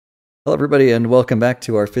Hello everybody and welcome back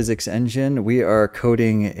to our physics engine. We are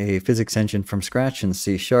coding a physics engine from scratch in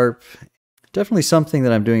C#. Definitely something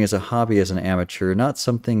that I'm doing as a hobby as an amateur, not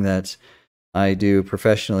something that I do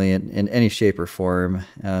professionally in any shape or form,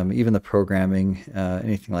 even the programming,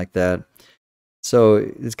 anything like that. So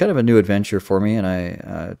it's kind of a new adventure for me, and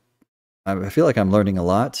I feel like I'm learning a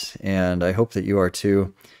lot, and I hope that you are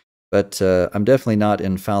too. But I'm definitely not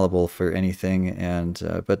infallible for anything.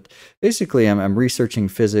 But basically, I'm researching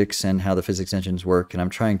physics and how the physics engines work, and I'm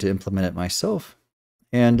trying to implement it myself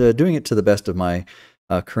and doing it to the best of my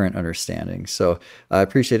current understanding. So I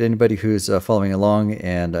appreciate anybody who's following along,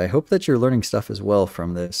 and I hope that you're learning stuff as well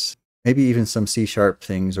from this. Maybe even some C#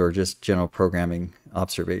 things or just general programming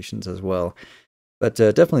observations as well. But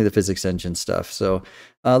definitely the physics engine stuff. So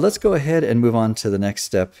let's go ahead and move on to the next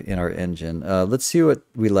step in our engine. Let's see what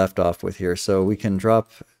we left off with here. So we can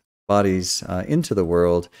drop bodies into the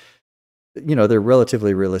world. You know, they're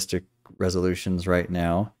relatively realistic resolutions right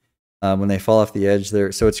now. When they fall off the edge,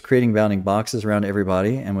 so it's creating bounding boxes around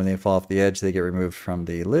everybody, and when they fall off the edge, they get removed from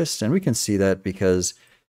the list. And we can see that because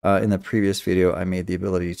in the previous video, I made the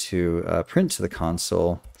ability to print to the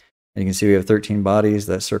console. And you can see we have 13 bodies,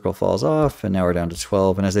 that circle falls off, and now we're down to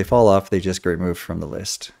 12. And as they fall off, they just get removed from the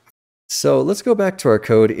list. So let's go back to our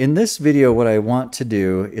code. In this video, what I want to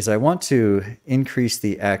do is I want to increase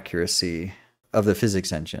the accuracy of the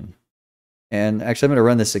physics engine. And actually, I'm going to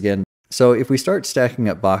run this again. So if we start stacking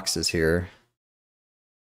up boxes here,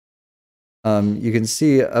 you can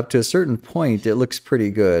see up to a certain point, it looks pretty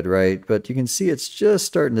good, right? But you can see it's just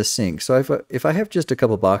starting to sink. So if I have just a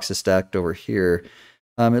couple boxes stacked over here,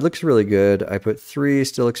 it looks really good. I put 3,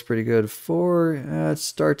 still looks pretty good. 4, it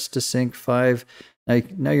starts to sink. 5,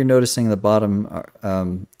 now you're noticing the bottom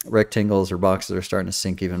rectangles or boxes are starting to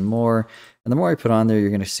sink even more. And the more I put on there,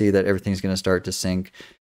 you're going to see that everything's going to start to sink.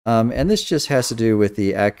 And this just has to do with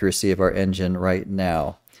the accuracy of our engine right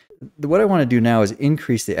now. What I want to do now is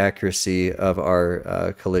increase the accuracy of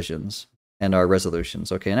our collisions and our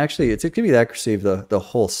resolutions. Okay, and actually it's going to be the accuracy of the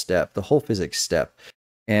whole step, the whole physics step.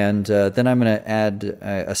 And then I'm going to add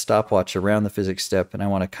a stopwatch around the physics step, and I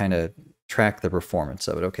want to kind of track the performance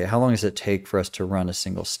of it. Okay, how long does it take for us to run a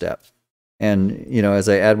single step? And, you know, as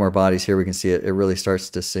I add more bodies here, we can see it really starts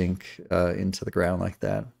to sink into the ground like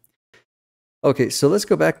that. Okay, so let's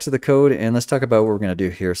go back to the code, and let's talk about what we're going to do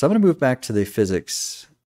here. So I'm going to move back to the physics,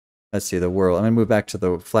 let's see, the world. I'm going to move back to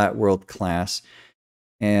the flat world class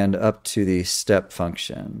and up to the step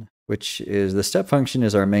function, which is the step function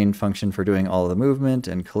is our main function for doing all of the movement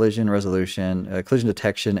and collision resolution, collision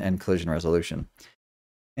detection and collision resolution.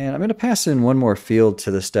 And I'm going to pass in one more field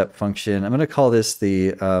to the step function. I'm going to call this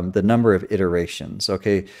the number of iterations.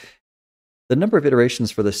 Okay, the number of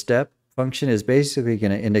iterations for the step function is basically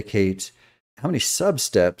going to indicate how many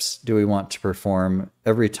sub-steps do we want to perform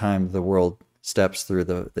every time the world steps through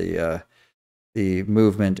the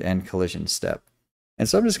movement and collision step. And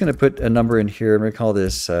so I'm just going to put a number in here, and we call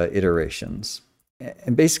this iterations.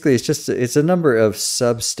 And basically, it's a number of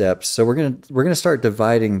sub-steps. So we're going to start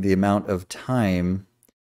dividing the amount of time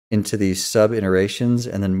into these sub-iterations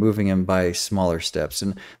and then moving them by smaller steps.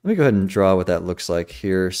 And let me go ahead and draw what that looks like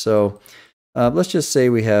here. So let's just say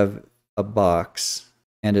we have a box,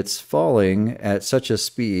 and it's falling at such a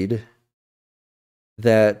speed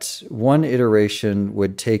that one iteration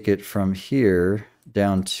would take it from here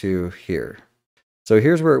down to here. So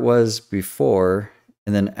here's where it was before,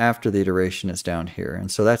 and then after the iteration it's down here.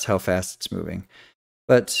 And so that's how fast it's moving.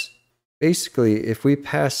 But basically, if we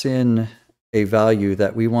pass in a value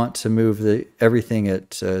that we want to move everything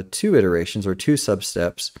at 2 iterations or 2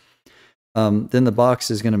 sub-steps, then the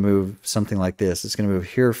box is going to move something like this. It's going to move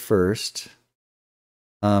here first,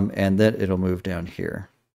 and then it'll move down here.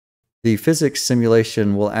 The physics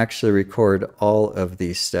simulation will actually record all of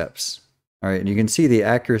these steps. All right, and you can see the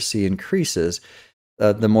accuracy increases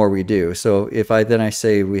the more we do. So if I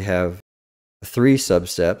say we have 3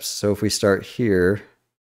 sub-steps, so if we start here,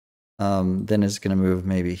 then it's going to move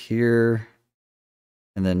maybe here,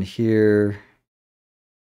 and then here,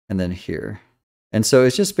 and then here. And so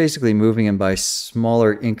it's just basically moving them by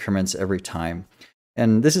smaller increments every time.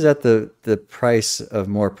 And this is at the price of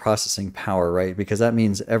more processing power, right? Because that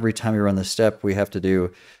means every time we run the step, we have to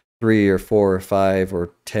do 3 or 4 or 5 or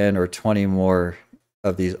 10 or 20 more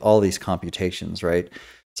of all these computations, right?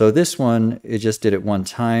 So this one, it just did it one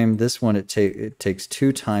time. This one, it takes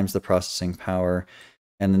 2 times the processing power.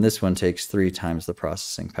 And then this one takes 3 times the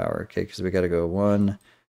processing power, okay? Because we got to go 1,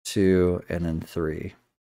 2, and then 3.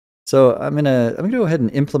 So I'm gonna go ahead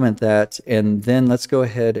and implement that, and then let's go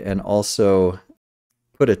ahead and also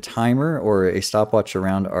put a timer or a stopwatch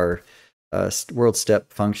around our world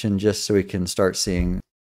step function, just so we can start seeing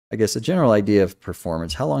I guess, a general idea of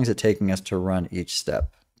performance. How long is it taking us to run each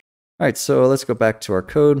step? All right, so let's go back to our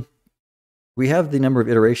code. We have the number of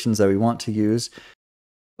iterations that we want to use.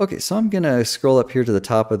 Okay, so I'm going to scroll up here to the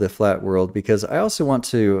top of the flat world because I also want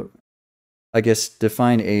to, I guess,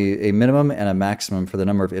 define a minimum and a maximum for the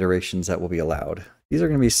number of iterations that will be allowed. These are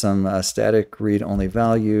going to be some static read-only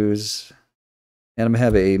values. And I'm going to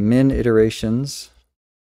have a min iterations,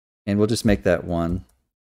 and we'll just make that 1.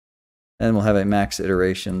 And we'll have a max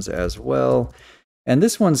iterations as well. And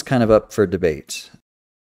this one's kind of up for debate.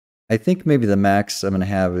 I think maybe the max I'm going to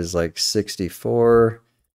have is like 64.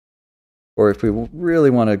 Or if we really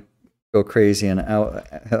want to go crazy and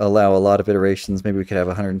allow a lot of iterations, maybe we could have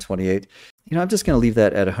 128. You know, I'm just going to leave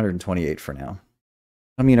that at 128 for now.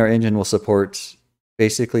 I mean, our engine will support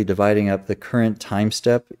basically dividing up the current time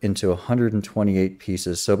step into 128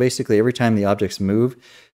 pieces. So basically, every time the objects move,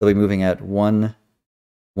 they'll be moving at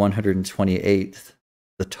 1/128th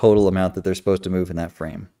the total amount that they're supposed to move in that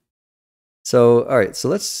frame. So, all right, so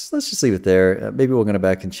let's just leave it there. Maybe we'll go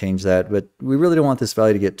back and change that, but we really don't want this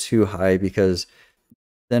value to get too high because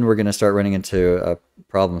then we're going to start running into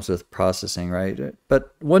problems with processing, right?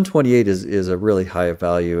 But 128 is a really high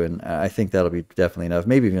value, and I think that'll be definitely enough,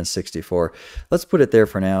 maybe even 64. Let's put it there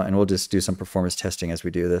for now, and we'll just do some performance testing as we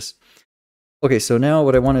do this. Okay, so now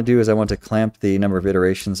what I want to do is I want to clamp the number of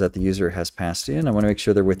iterations that the user has passed in. I want to make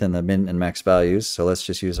sure they're within the min and max values, so let's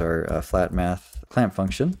just use our flat math clamp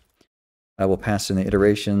function. I will pass in the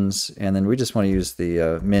iterations, and then we just want to use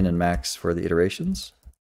the min and max for the iterations.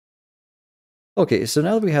 Okay, so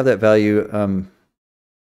now that we have that value,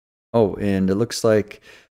 oh, and it looks like,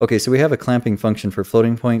 okay, so we have a clamping function for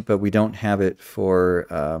floating point, but we don't have it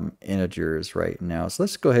for integers right now. So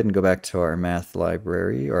let's go ahead and go back to our math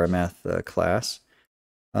library or our math class.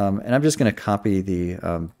 And I'm just going to copy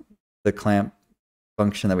the clamp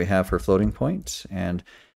function that we have for floating point. And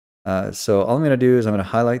so all I'm going to do is I'm going to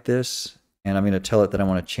highlight this, and I'm going to tell it that I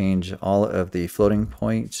want to change all of the floating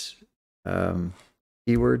point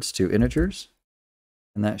keywords to integers.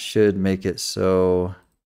 And that should make it so...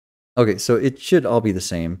 Okay, so it should all be the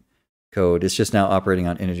same code. It's just now operating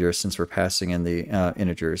on integers since we're passing in the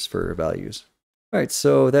integers for values. All right,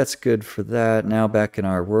 so that's good for that. Now back in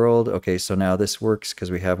our world. Okay, so now this works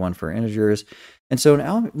because we have one for integers. And so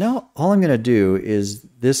now all I'm going to do is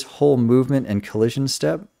this whole movement and collision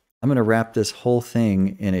step, I'm going to wrap this whole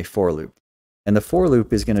thing in a for loop. And the for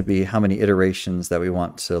loop is going to be how many iterations that we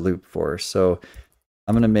want to loop for. So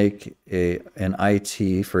I'm going to make an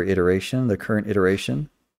IT for iteration, the current iteration.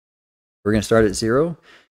 We're going to start at 0.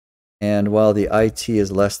 And while the IT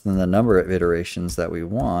is less than the number of iterations that we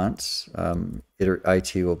want,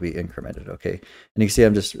 IT will be incremented, okay? And you can see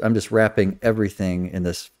I'm just wrapping everything in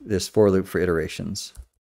this for loop for iterations.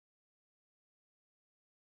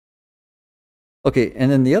 Okay,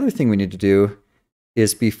 and then the other thing we need to do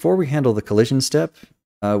is before we handle the collision step,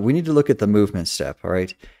 we need to look at the movement step, all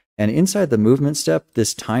right? And inside the movement step,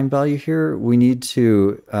 this time value here, we need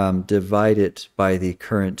to divide it by the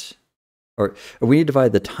current, or we need to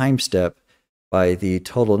divide the time step by the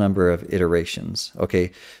total number of iterations.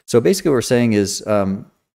 Okay, so basically what we're saying is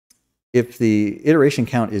if the iteration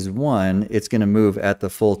count is 1, it's going to move at the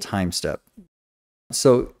full time step.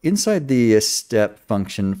 So inside the step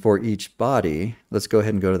function for each body, let's go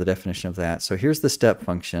ahead and go to the definition of that. So here's the step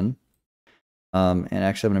function. And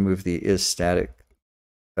actually I'm going to move the isStatic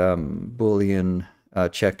Boolean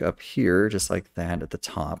check up here, just like that at the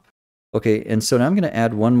top. Okay, and so now I'm going to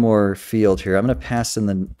add one more field here. I'm going to pass in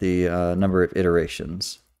the number of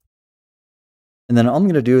iterations. And then all I'm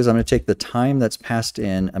going to do is I'm going to take the time that's passed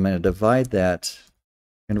in, I'm going to divide that,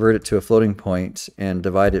 convert it to a floating point, and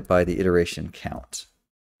divide it by the iteration count.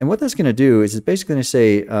 And what that's going to do is it's basically going to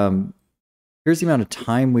say, here's the amount of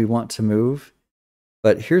time we want to move,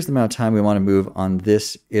 but here's the amount of time we want to move on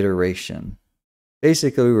this iteration.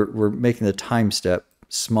 Basically, we're making the time step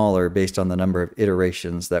smaller based on the number of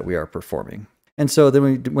iterations that we are performing. And so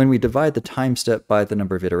then when we divide the time step by the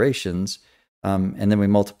number of iterations, and then we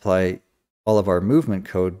multiply all of our movement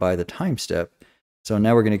code by the time step, so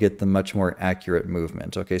now we're going to get the much more accurate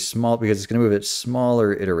movement. Okay, small, because it's going to move at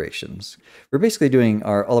smaller iterations. We're basically doing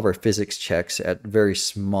all of our physics checks at very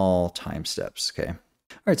small time steps, okay?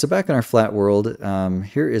 All right, so back in our flat world,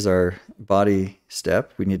 here is our body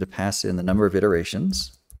step. We need to pass in the number of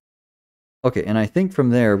iterations. Okay, and I think from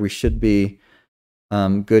there we should be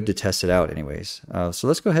good to test it out anyways. So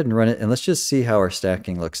let's go ahead and run it, and let's just see how our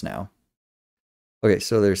stacking looks now. Okay,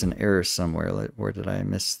 so there's an error somewhere. Where did I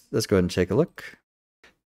miss? Let's go ahead and take a look.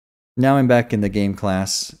 Now I'm back in the game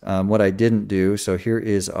class. What I didn't do, so here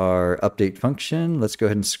is our update function. Let's go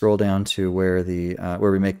ahead and scroll down to where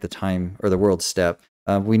we make the time or the world step.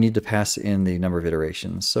 we need to pass in the number of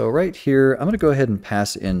iterations. So right here, I'm going to go ahead and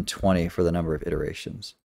pass in 20 for the number of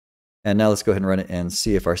iterations. And now let's go ahead and run it and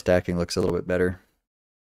see if our stacking looks a little bit better.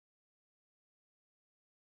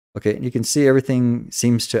 Okay, and you can see everything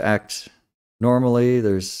seems to act normally.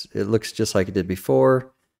 It looks just like it did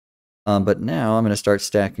before. But now I'm going to start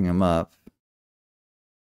stacking them up.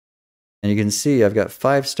 And you can see I've got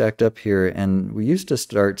 5 stacked up here, and we used to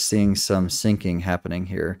start seeing some syncing happening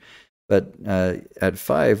here. But at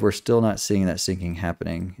 5, we're still not seeing that syncing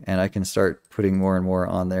happening. And I can start putting more and more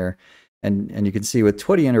on there. And you can see with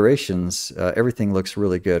 20 iterations, everything looks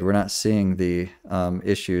really good. We're not seeing the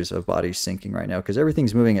issues of bodies syncing right now because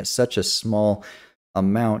everything's moving at such a small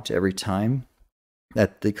amount every time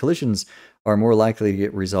that the collisions are more likely to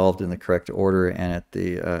get resolved in the correct order and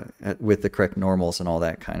with the correct normals and all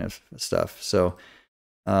that kind of stuff. So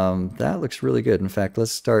that looks really good. In fact,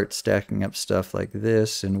 let's start stacking up stuff like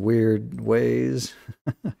this in weird ways.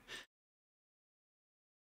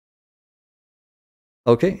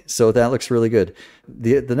 Okay, so that looks really good.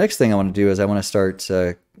 The next thing I want to do is I want to start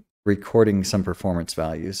recording some performance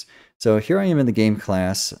values. So here I am in the game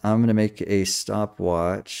class. I'm going to make a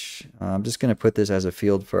stopwatch. I'm just going to put this as a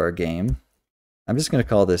field for our game. I'm just going to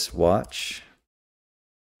call this watch.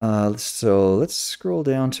 So let's scroll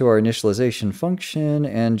down to our initialization function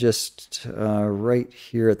and just right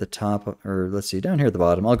here at the top, or let's see, down here at the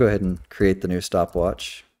bottom, I'll go ahead and create the new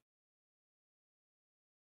stopwatch.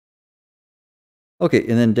 Okay,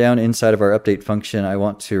 and then down inside of our update function, I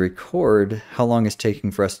want to record how long it's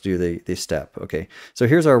taking for us to do the step. Okay, so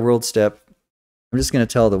here's our world step. I'm just going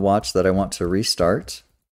to tell the watch that I want to restart.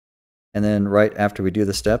 And then right after we do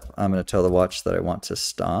the step, I'm going to tell the watch that I want to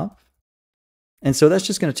stop. And so that's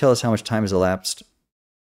just going to tell us how much time has elapsed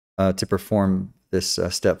to perform this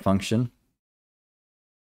step function.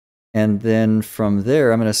 And then from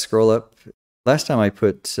there, I'm going to scroll up. Last time I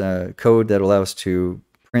put code that allows to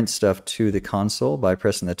print stuff to the console by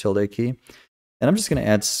pressing the tilde key. And I'm just going to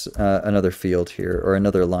add another field here, or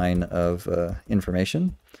another line of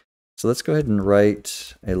information. So let's go ahead and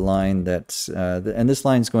write a line that's, and this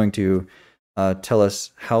line is going to tell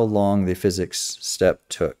us how long the physics step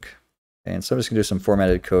took. And so I'm just going to do some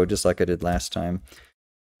formatted code just like I did last time.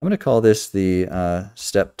 I'm going to call this the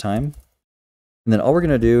step time. And then all we're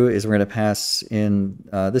going to do is we're going to pass in,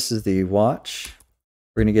 this is the watch.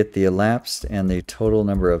 We're going to get the elapsed and the total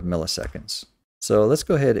number of milliseconds. So let's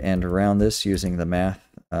go ahead and round this using the math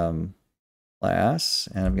class.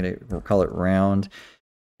 And I'm going to call it round.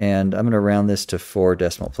 And I'm going to round this to 4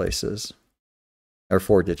 decimal places, or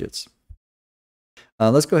 4 digits.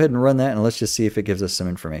 Let's go ahead and run that, and let's just see if it gives us some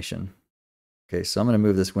information. Okay, so I'm going to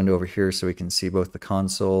move this window over here so we can see both the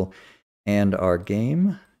console and our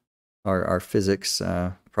game, our physics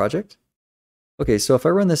project. Okay, so if I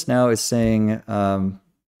run this now, it's saying, and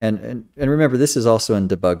remember, this is also in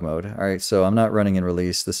debug mode. All right, so I'm not running in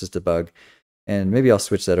release. This is debug. And maybe I'll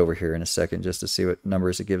switch that over here in a second just to see what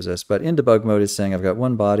numbers it gives us. But in debug mode, it's saying I've got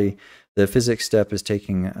one body. The physics step is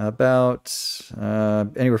taking about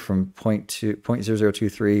anywhere from 0.0023 to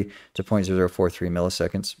 0.0043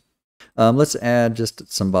 milliseconds. Let's add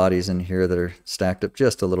just some bodies in here that are stacked up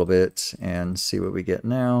just a little bit and see what we get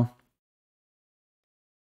now.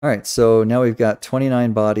 All right, so now we've got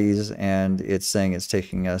 29 bodies, and it's saying it's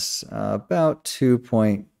taking us about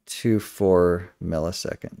 2.24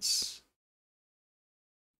 milliseconds.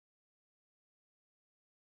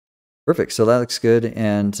 Perfect, so that looks good.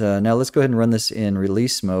 And now let's go ahead and run this in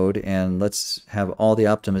release mode, and let's have all the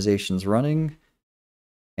optimizations running.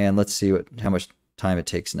 And let's see how much time it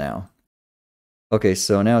takes now. Okay,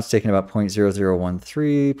 so now it's taking about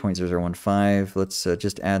 0.0013, 0.0015. Let's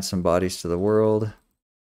just add some bodies to the world.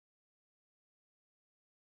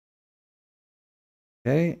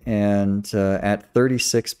 Okay, and at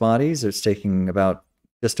 36 bodies, it's taking about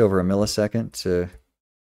just over a millisecond to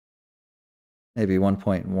maybe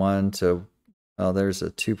 1.1 to, oh, there's a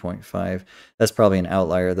 2.5. That's probably an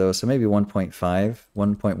outlier though, so maybe 1.5,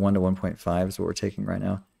 1.1 to 1.5 is what we're taking right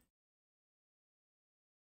now.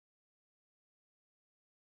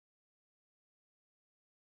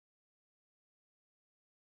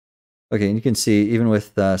 Okay, and you can see even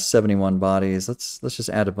with 71 bodies, let's just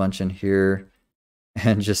add a bunch in here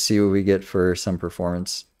and just see what we get for some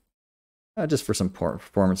performance. Just for some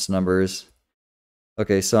performance numbers.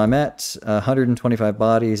 Okay, so I'm at 125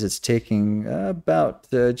 bodies. It's taking about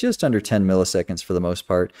just under 10 milliseconds for the most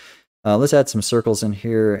part. Let's add some circles in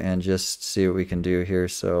here and just see what we can do here.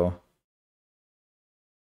 So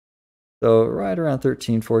right around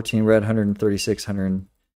 13, 14, we're at 136, 100.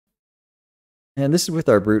 And this is with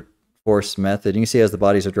our brute force method. You can see as the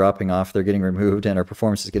bodies are dropping off, they're getting removed, and our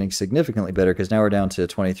performance is getting significantly better because now we're down to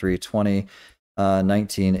 23, 20,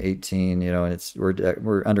 19, 18, you know, and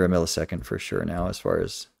we're under a millisecond for sure now as far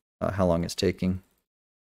as how long it's taking.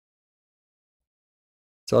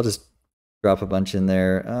 So I'll just drop a bunch in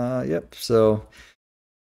there. Yep. So,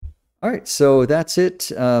 all right. So that's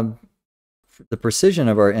it. The precision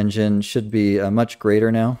of our engine should be much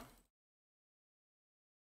greater now.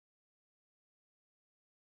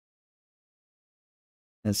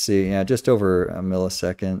 Let's see, yeah, just over a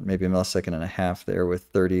millisecond, maybe a millisecond and a half there with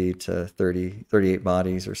 30 to 38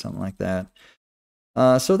 bodies or something like that.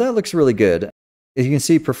 So that looks really good. As you can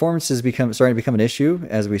see, performance is starting to become an issue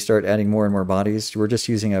as we start adding more and more bodies. We're just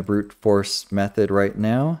using a brute force method right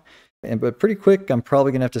now. But pretty quick, I'm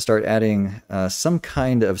probably going to have to start adding some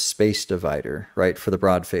kind of space divider, right, for the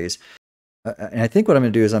broad phase. And I think what I'm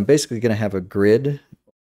going to do is I'm basically going to have a grid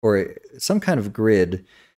or some kind of grid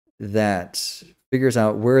that figures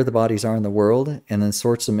out where the bodies are in the world and then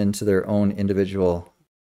sorts them into their own individual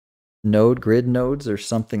grid nodes or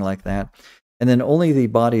something like that. And then only the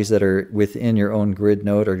bodies that are within your own grid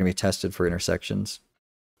node are going to be tested for intersections.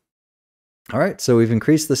 All right, so we've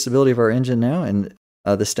increased the stability of our engine now, and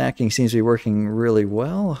the stacking seems to be working really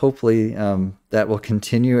well. Hopefully that will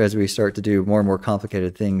continue as we start to do more and more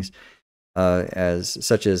complicated things,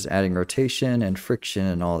 such as adding rotation and friction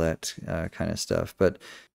and all that kind of stuff. But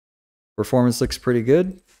performance looks pretty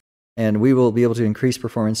good, and we will be able to increase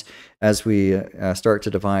performance as we start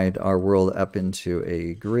to divide our world up into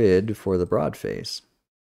a grid for the broad phase.